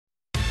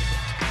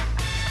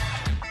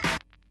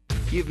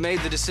you've made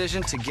the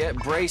decision to get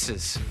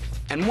braces.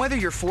 And whether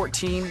you're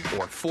 14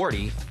 or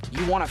 40,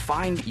 you want to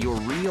find your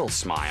real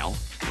smile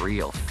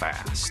real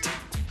fast.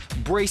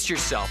 Brace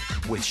yourself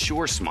with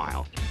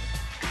SureSmile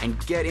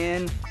and get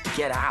in,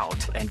 get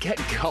out, and get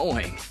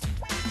going.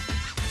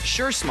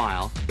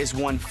 SureSmile is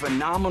one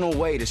phenomenal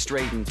way to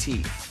straighten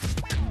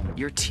teeth.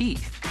 Your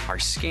teeth are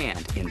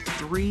scanned in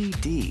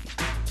 3D.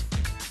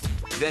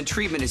 Then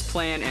treatment is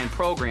planned and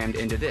programmed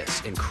into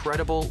this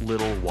incredible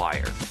little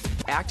wire,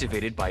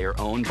 activated by your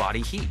own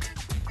body heat,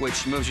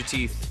 which moves your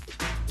teeth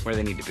where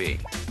they need to be.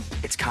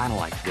 It's kind of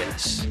like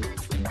this.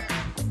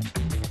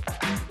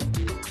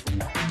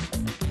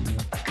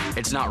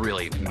 It's not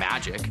really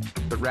magic,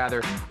 but rather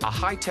a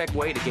high-tech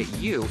way to get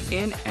you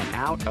in and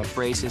out of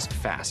braces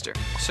faster.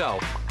 So,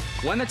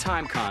 when the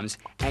time comes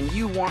and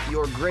you want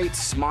your great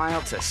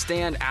smile to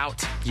stand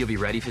out, you'll be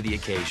ready for the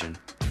occasion.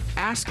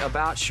 Ask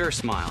about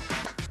SureSmile.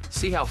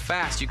 See how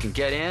fast you can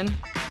get in,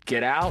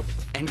 get out,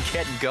 and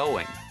get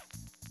going.